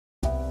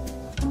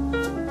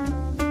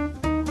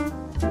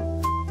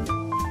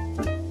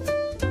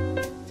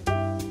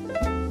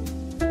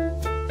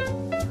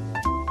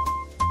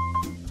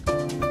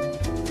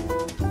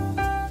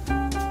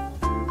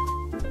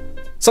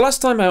So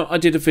last time out I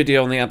did a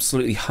video on the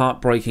absolutely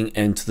heartbreaking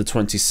end to the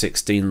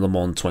 2016 Le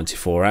Mans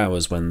 24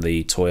 Hours when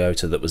the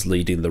Toyota that was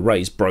leading the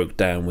race broke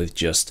down with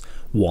just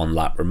one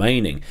lap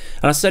remaining.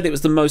 And I said it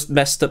was the most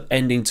messed up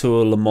ending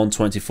to a Le Mans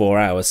 24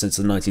 Hours since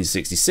the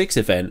 1966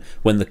 event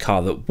when the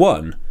car that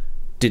won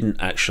didn't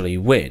actually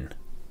win.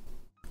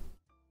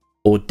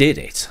 Or did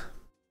it?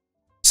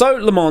 So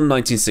Le Mans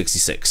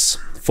 1966,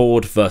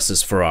 Ford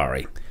versus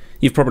Ferrari.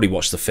 You've probably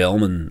watched the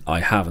film, and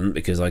I haven't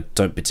because I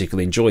don't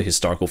particularly enjoy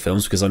historical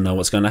films because I know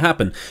what's going to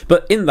happen,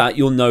 but in that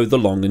you'll know the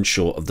long and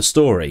short of the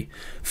story.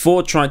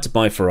 Ford tried to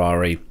buy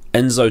Ferrari,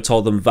 Enzo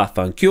told them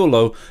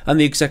vaffanculo, and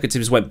the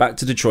executives went back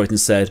to Detroit and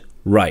said,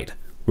 right,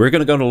 we're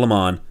going to go to Le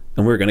Mans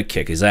and we're going to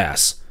kick his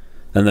ass.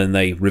 And then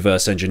they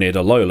reverse engineered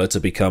a Lola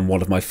to become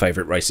one of my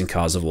favourite racing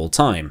cars of all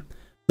time,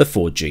 the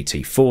Ford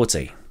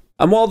GT40.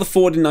 And while the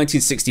Ford in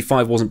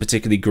 1965 wasn't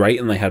particularly great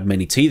and they had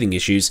many teething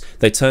issues,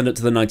 they turned up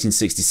to the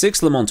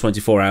 1966 Le Mans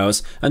 24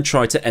 Hours and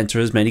tried to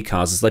enter as many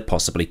cars as they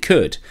possibly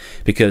could.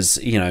 Because,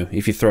 you know,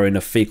 if you throw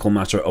enough fecal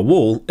matter at a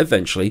wall,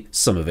 eventually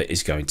some of it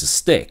is going to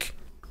stick.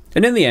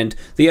 And in the end,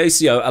 the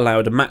ACO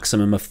allowed a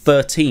maximum of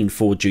 13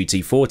 Ford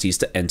GT40s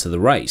to enter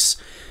the race.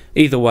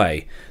 Either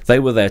way, they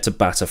were there to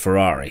batter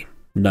Ferrari,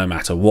 no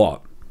matter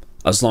what.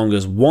 As long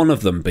as one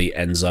of them beat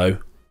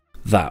Enzo,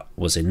 that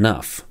was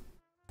enough.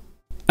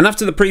 And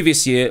after the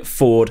previous year,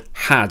 Ford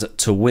had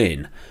to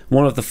win.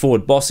 One of the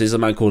Ford bosses, a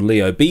man called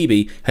Leo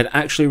Beebe, had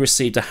actually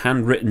received a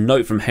handwritten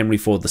note from Henry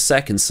Ford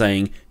II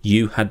saying,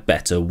 "You had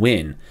better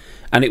win."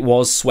 And it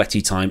was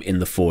sweaty time in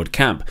the Ford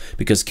camp,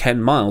 because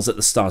Ken Miles at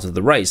the start of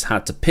the race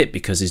had to pit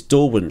because his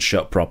door wouldn't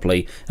shut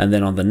properly, and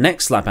then on the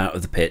next lap out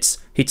of the pits,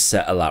 he'd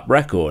set a lap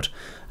record,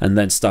 and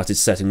then started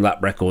setting lap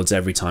records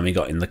every time he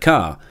got in the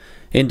car,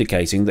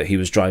 indicating that he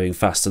was driving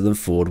faster than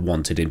Ford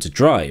wanted him to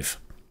drive.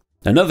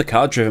 Another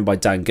car driven by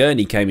Dan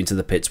Gurney came into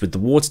the pits with the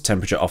water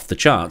temperature off the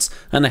charts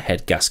and a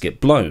head gasket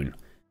blown.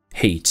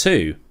 He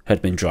too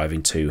had been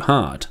driving too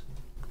hard.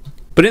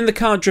 But in the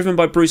car driven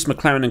by Bruce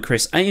McLaren and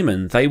Chris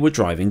Amon, they were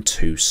driving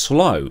too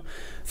slow.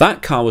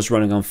 That car was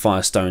running on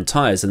Firestone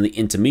tyres, and the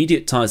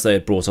intermediate tyres they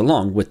had brought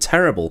along were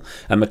terrible,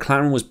 and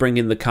McLaren was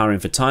bringing the car in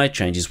for tyre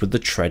changes with the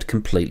tread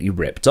completely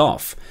ripped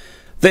off.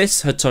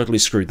 This had totally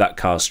screwed that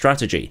car's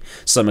strategy,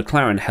 so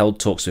McLaren held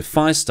talks with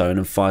Firestone,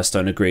 and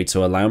Firestone agreed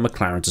to allow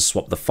McLaren to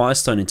swap the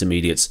Firestone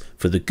intermediates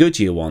for the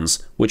Goodyear ones,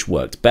 which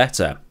worked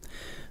better.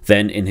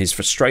 Then, in his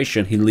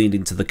frustration, he leaned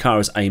into the car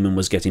as Amon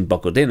was getting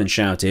buckled in and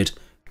shouted,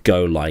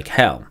 "Go like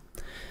hell."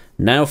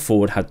 Now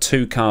Ford had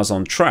two cars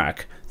on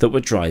track that were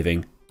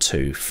driving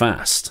too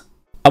fast.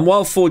 And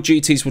while Ford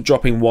GTs were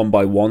dropping one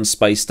by one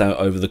spaced out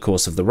over the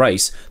course of the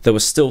race, there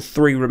were still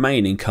three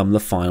remaining come the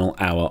final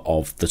hour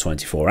of the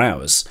 24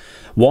 hours.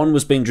 One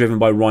was being driven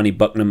by Ronnie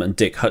Bucknam and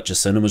Dick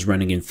Hutchison and was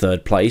running in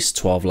third place,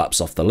 12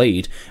 laps off the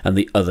lead, and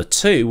the other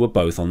two were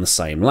both on the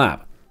same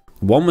lap.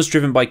 One was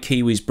driven by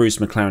Kiwis Bruce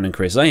McLaren and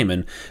Chris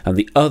Amon, and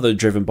the other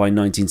driven by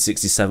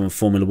 1967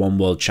 Formula 1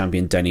 World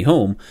Champion Denny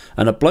Hulme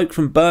and a bloke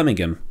from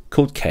Birmingham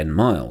called Ken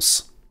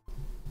Miles.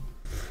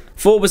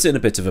 Ford was in a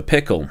bit of a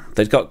pickle.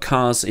 They'd got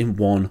cars in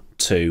 1,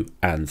 2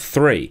 and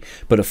 3,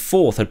 but a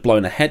fourth had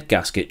blown a head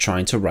gasket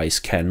trying to race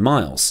Ken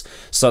Miles,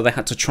 so they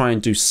had to try and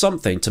do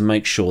something to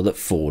make sure that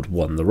Ford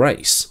won the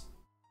race.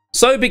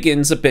 So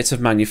begins a bit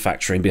of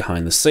manufacturing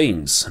behind the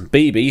scenes.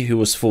 Beebe, who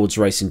was Ford's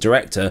racing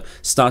director,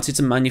 started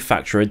to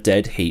manufacture a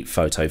dead heat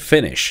photo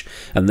finish,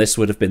 and this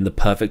would have been the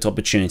perfect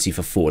opportunity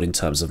for Ford in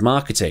terms of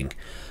marketing.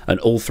 And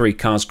all three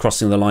cars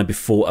crossing the line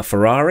before a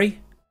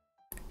Ferrari?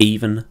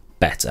 Even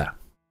better.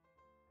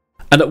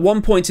 And at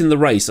one point in the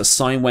race, a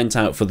sign went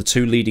out for the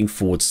two leading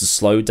Fords to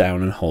slow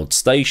down and hold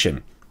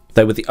station.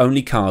 They were the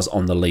only cars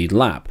on the lead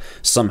lap.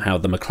 Somehow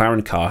the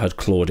McLaren car had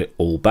clawed it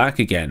all back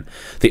again.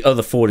 The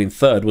other Ford in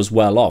third was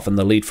well off, and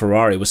the lead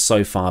Ferrari was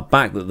so far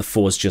back that the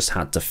Fords just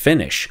had to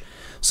finish.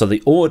 So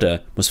the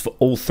order was for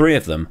all three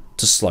of them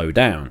to slow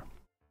down.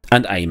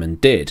 And Amon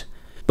did.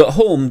 But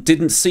Hulme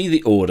didn't see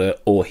the order,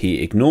 or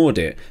he ignored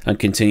it, and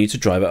continued to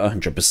drive at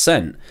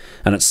 100%,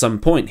 and at some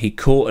point he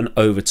caught and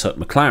overtook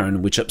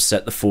McLaren, which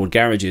upset the Ford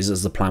garages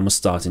as the plan was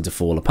starting to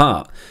fall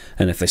apart,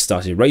 and if they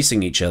started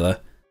racing each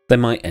other, they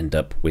might end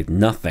up with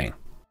nothing.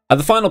 At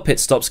the final pit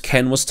stops,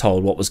 Ken was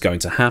told what was going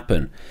to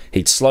happen.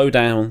 He'd slow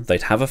down,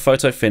 they'd have a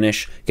photo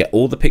finish, get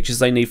all the pictures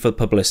they need for the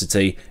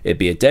publicity, it'd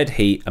be a dead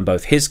heat, and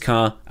both his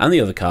car and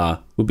the other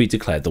car would be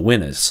declared the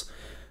winners.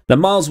 Now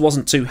Miles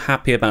wasn't too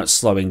happy about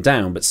slowing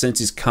down, but since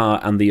his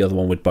car and the other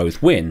one would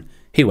both win,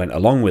 he went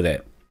along with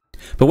it.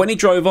 But when he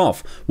drove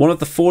off, one of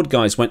the Ford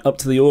guys went up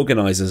to the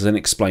organisers and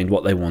explained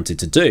what they wanted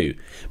to do,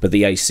 but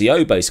the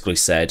ACO basically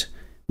said,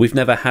 "We've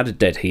never had a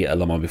dead heat at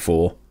Le Mans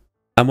before,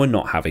 and we're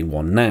not having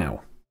one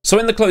now." So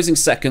in the closing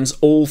seconds,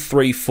 all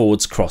three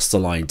Fords crossed the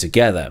line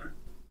together.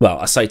 Well,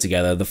 I say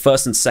together, the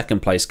first and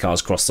second place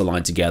cars crossed the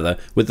line together,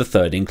 with the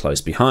third in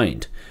close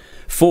behind.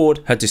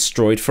 Ford had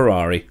destroyed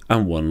Ferrari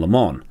and won Le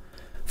Mans.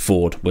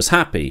 Ford was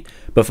happy,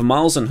 but for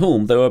Miles and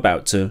Hulme they were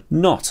about to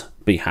not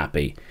be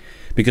happy,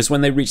 because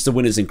when they reached the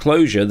winner's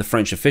enclosure, the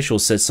French official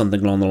said something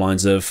along the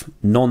lines of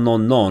 "Non,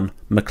 non, non,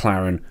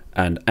 McLaren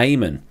and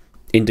Amon."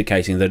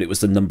 indicating that it was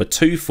the number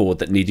 2 Ford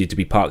that needed to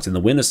be parked in the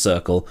winner's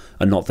circle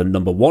and not the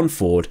number 1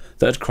 Ford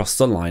that had crossed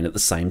the line at the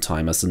same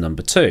time as the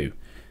number 2.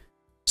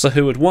 So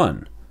who had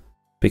won?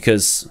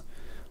 Because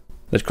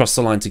they'd crossed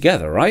the line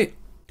together, right?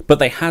 But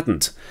they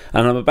hadn't,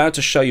 and I'm about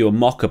to show you a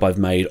mock-up I've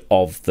made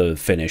of the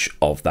finish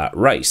of that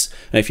race.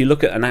 And if you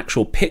look at an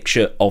actual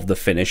picture of the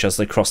finish as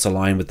they cross the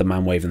line with the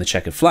man waving the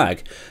checkered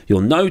flag,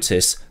 you'll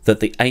notice that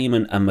the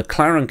Amon and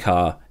McLaren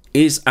car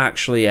is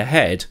actually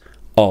ahead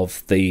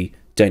of the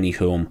Denny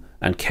Hulme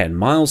and Ken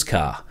Miles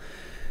car.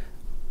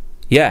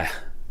 Yeah,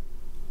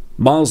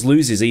 Miles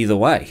loses either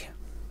way.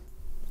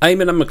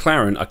 Amon and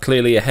McLaren are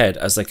clearly ahead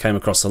as they came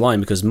across the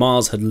line because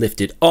Miles had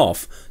lifted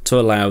off to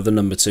allow the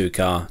number 2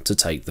 car to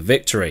take the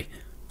victory.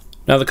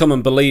 Now the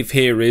common belief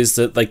here is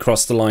that they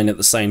crossed the line at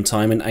the same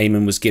time and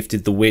Amon was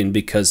gifted the win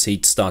because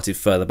he'd started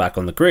further back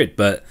on the grid,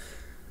 but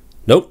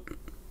nope.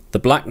 The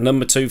black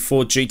number 2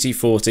 Ford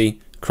GT40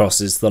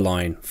 crosses the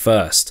line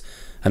first.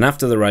 And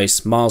after the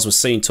race, Miles was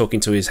seen talking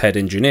to his head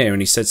engineer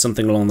and he said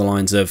something along the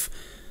lines of,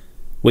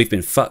 "We've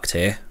been fucked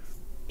here."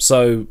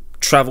 So,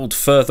 travelled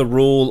further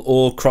rule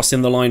or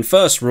crossing the line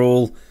first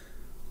rule,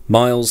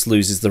 Miles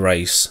loses the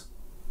race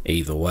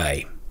either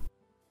way.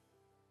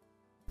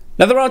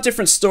 Now there are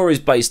different stories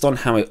based on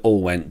how it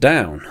all went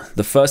down.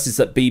 The first is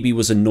that BB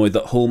was annoyed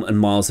that Hulme and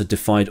Miles had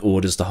defied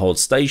orders to hold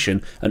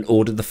station and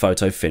ordered the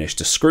photo finish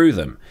to screw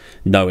them,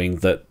 knowing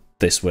that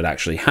this would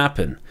actually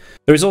happen.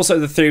 There is also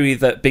the theory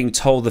that being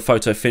told the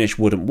photo finish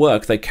wouldn't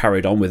work, they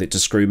carried on with it to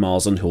screw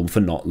Miles and Hulme for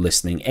not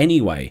listening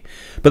anyway.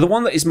 But the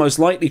one that is most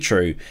likely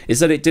true is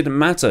that it didn't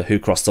matter who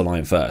crossed the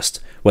line first,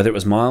 whether it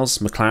was Miles,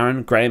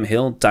 McLaren, Graham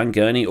Hill, Dan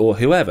Gurney or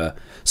whoever,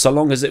 so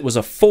long as it was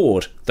a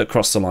Ford that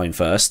crossed the line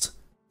first,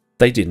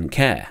 they didn't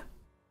care.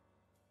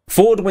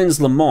 Ford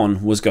wins Le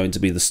Mans was going to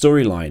be the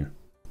storyline.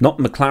 Not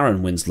McLaren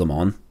wins Le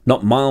Mans,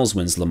 not Miles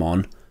wins Le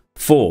Mans,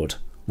 Ford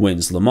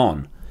wins Le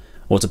Mans.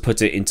 Or to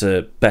put it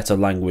into better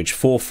language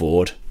for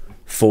Ford,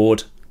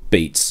 Ford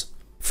beats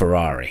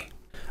Ferrari.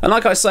 And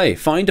like I say,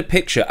 find a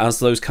picture as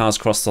those cars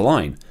cross the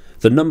line.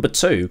 The number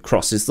 2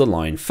 crosses the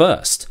line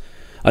first.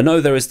 I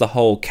know there is the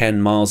whole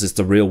Ken Miles is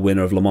the real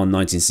winner of Le Mans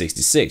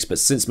 1966, but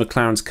since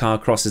McLaren's car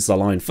crosses the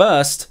line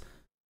first,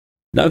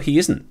 no, he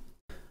isn't.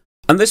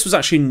 And this was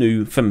actually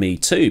new for me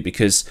too,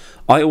 because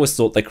I always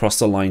thought they crossed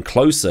the line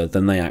closer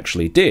than they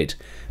actually did.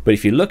 But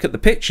if you look at the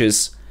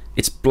pictures,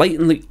 it's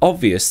blatantly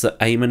obvious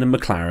that Amon and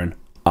McLaren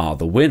are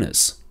the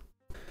winners.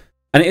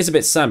 And it is a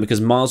bit sad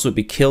because Miles would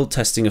be killed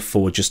testing a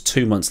Ford just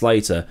 2 months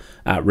later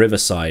at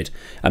Riverside,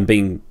 and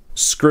being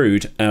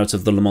screwed out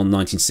of the Le Mans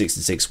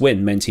 1966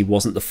 win meant he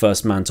wasn't the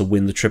first man to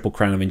win the Triple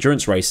Crown of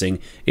endurance racing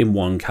in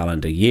 1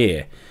 calendar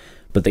year.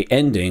 But the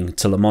ending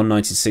to Le Mans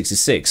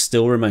 1966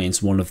 still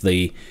remains one of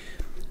the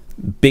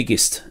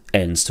biggest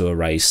ends to a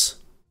race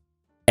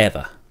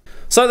ever.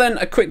 So then,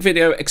 a quick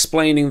video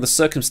explaining the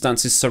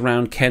circumstances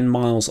surround Ken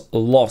Miles'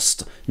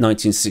 lost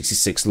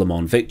 1966 Le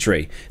Mans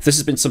victory. If this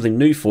has been something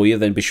new for you,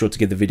 then be sure to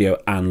give the video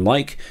a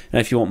like,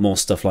 and if you want more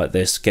stuff like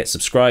this, get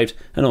subscribed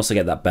and also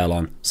get that bell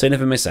on so you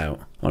never miss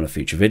out on a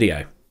future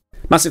video.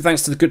 Massive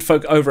thanks to the good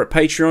folk over at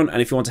Patreon, and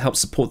if you want to help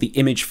support the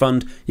Image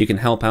Fund, you can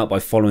help out by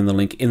following the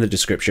link in the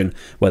description,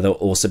 where there will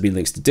also be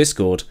links to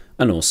Discord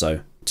and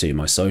also to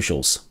my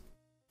socials.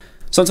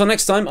 So until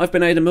next time, I've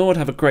been Millward.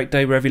 Have a great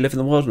day wherever you live in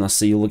the world, and I'll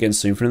see you all again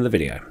soon for another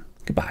video.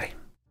 Goodbye.